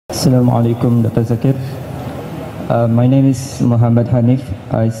Assalamu alaikum, Dr. Zakir. My name is Muhammad Hanif.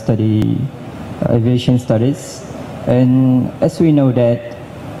 I study aviation studies. And as we know that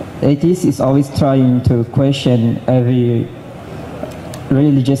atheist is always trying to question every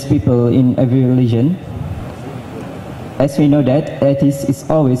religious people in every religion. As we know that atheist is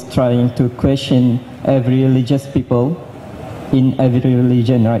always trying to question every religious people in every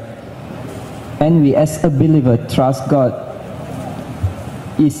religion, right? And we as a believer trust God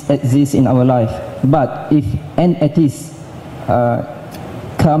exists in our life. But if an atheist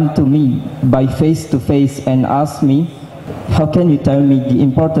come to me by face to face and ask me, how can you tell me the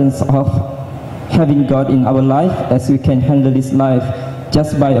importance of having God in our life, as we can handle this life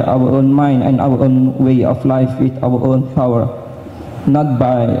just by our own mind and our own way of life with our own power, not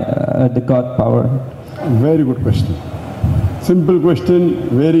by the God power? Very good question. Simple question,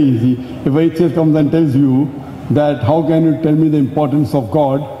 very easy. If atheist comes and tells you that how can you tell me the importance of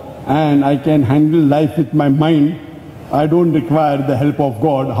God and I can handle life with my mind, I don't require the help of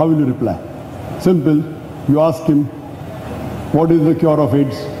God, how will you reply? Simple. You ask him, what is the cure of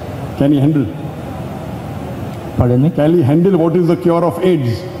AIDS? Can he handle? Pardon me? Can he handle what is the cure of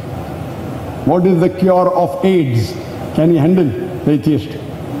AIDS? What is the cure of AIDS? Can he handle, the atheist?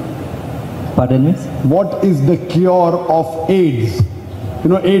 Pardon me? What is the cure of AIDS? You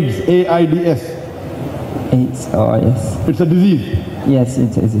know AIDS, AIDS. AIDS, oh yes. It's a disease. Yes,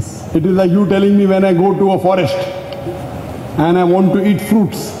 it is. It is like you telling me when I go to a forest and I want to eat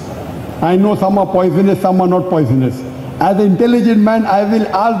fruits. I know some are poisonous, some are not poisonous. As an intelligent man, I will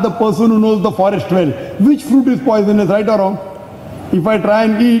ask the person who knows the forest well, which fruit is poisonous, right or wrong? If I try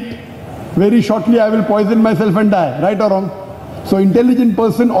and eat, very shortly I will poison myself and die, right or wrong? So intelligent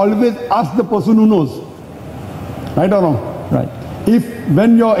person always asks the person who knows, right or wrong? Right. If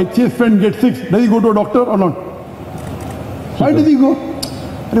when your atheist friend gets sick, does he go to a doctor or not? Why does he go?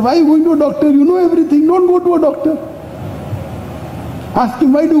 Why are you going to a doctor? You know everything, don't go to a doctor. Ask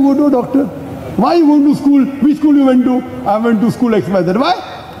him, why do you go to a doctor? Why you going to school? Which school you went to? I went to school XYZ.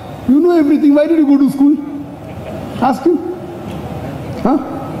 Why? You know everything, why did you go to school? Ask him. Huh?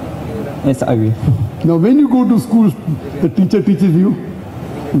 Yes, I will. Now when you go to school, the teacher teaches you.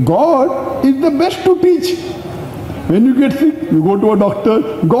 God is the best to teach. When you get sick, you go to a doctor.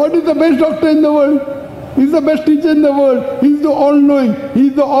 God is the best doctor in the world. He's the best teacher in the world. He's the all-knowing.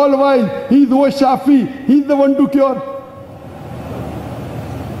 He's the all-wise. He's the Shafi. He's the one to cure.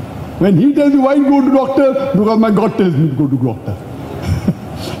 When he tells you why you go to doctor, because my God tells me to go to doctor.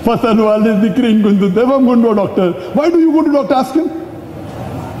 If I'm going to a doctor. Why do you go to doctor? Ask him.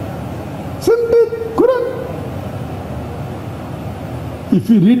 Simple. Quran. If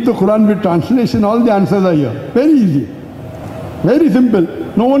you read the Quran with translation, all the answers are here. Very easy. Very simple.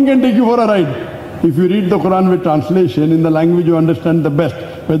 No one can take you for a ride. If you read the Quran with translation in the language you understand the best,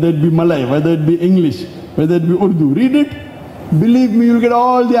 whether it be Malay, whether it be English, whether it be Urdu, read it. Believe me, you'll get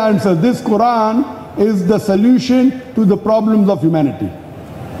all the answers. This Quran is the solution to the problems of humanity.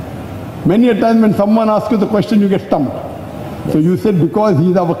 Many a time when someone asks you the question, you get stumped. So you said, because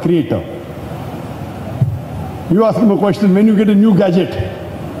he is our creator. You ask him a question, when you get a new gadget,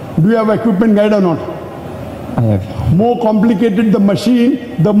 do you have equipment guide or not? I have. More complicated the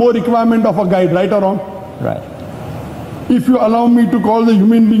machine, the more requirement of a guide, right or wrong? Right. If you allow me to call the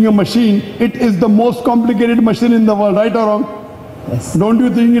human being a machine, it is the most complicated machine in the world, right or wrong? Yes. Don't you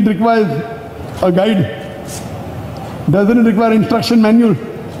think it requires a guide? Doesn't it require instruction manual?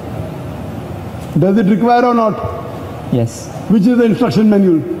 Does it require or not? Yes. Which is the instruction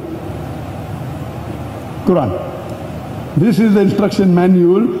manual? Quran. This is the instruction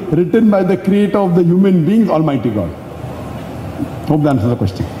manual written by the creator of the human beings, Almighty God. Hope that answers the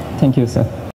question. Thank you, sir.